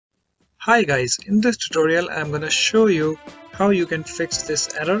Hi guys, in this tutorial I'm going to show you how you can fix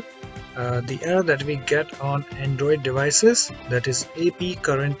this error, the error that we get on Android devices, that is AP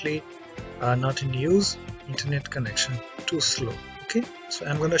currently not in use, internet connection too slow. Okay, so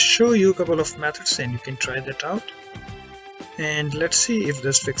I'm going to show you a couple of methods and you can try that out and let's see if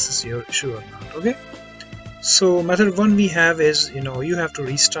this fixes your issue or not. Okay, so method one we have is you have to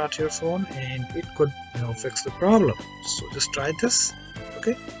restart your phone and it could fix the problem. So just try this.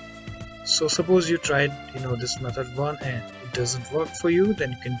 Okay, so suppose you tried this method 1 and it doesn't work for you,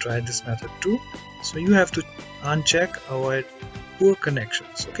 then you can try this method 2. So you have to uncheck avoid poor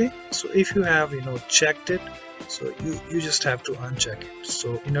connections. Okay, so if you have checked it, so you just have to uncheck it.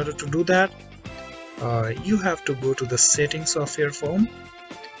 So in order to do that, you have to go to the settings of your phone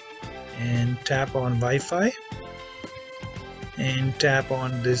and tap on Wi-Fi and tap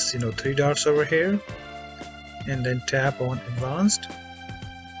on this 3 dots over here and then tap on Advanced.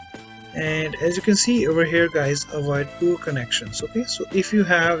 And as you can see over here guys, avoid poor connections. Okay, so if you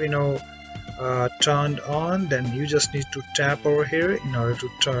have turned on, then you just need to tap over here in order to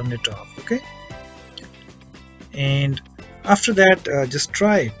turn it off. Okay, and after that just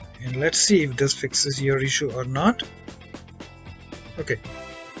try it and let's see if this fixes your issue or not. Okay,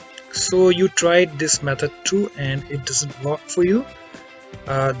 so you tried this method 2 and it doesn't work for you,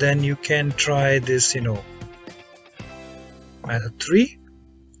 then you can try this method 3.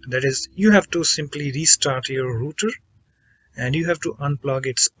 That is, you have to simply restart your router and you have to unplug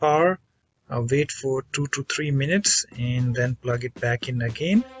its power, wait for 2 to 3 minutes and then plug it back in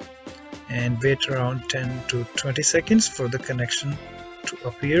again and wait around 10 to 20 seconds for the connection to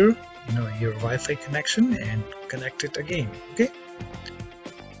appear, your Wi-Fi connection, and connect it again. Okay,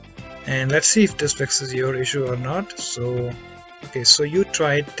 and let's see if this fixes your issue or not. So okay, so you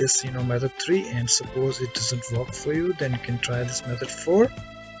tried this method 3 and suppose it doesn't work for you, then you can try this method 4.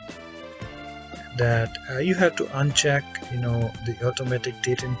 That you have to uncheck the automatic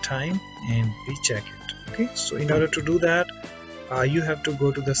date and time and recheck it. Okay, so in order to do that, you have to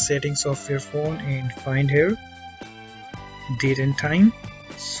go to the settings of your phone and find here date and time.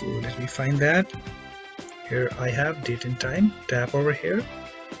 So let me find that. Here I have date and time. Tap over here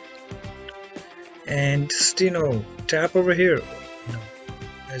and just tap over here.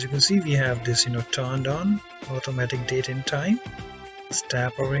 As you can see, we have this turned on automatic date and time.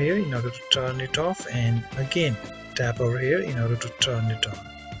 Tap over here in order to turn it off and again tap over here in order to turn it on.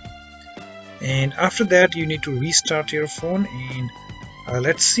 And after that you need to restart your phone and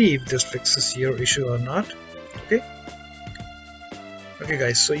let's see if this fixes your issue or not. Okay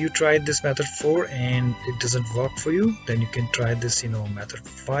guys, so you tried this method 4 and it doesn't work for you, then you can try this method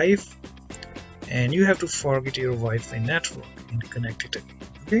 5 and you have to forget your Wi-Fi network and connect it again.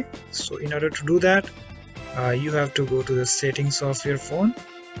 Okay, so in order to do that, you have to go to the settings of your phone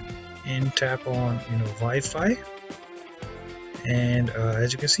and tap on Wi-Fi, and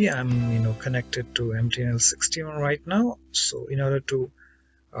as you can see I'm connected to MTNL 61 right now. So in order to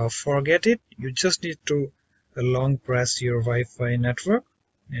forget it, you just need to long press your Wi-Fi network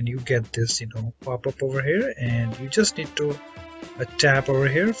and you get this pop up over here, and you just need to tap over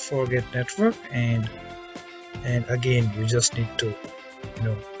here forget network, and again you just need to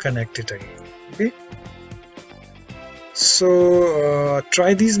connect it again. Okay, so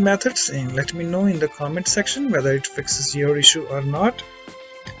try these methods and let me know in the comment section whether it fixes your issue or not.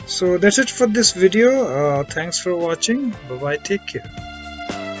 So that's it for this video. Thanks for watching. Bye bye, take care.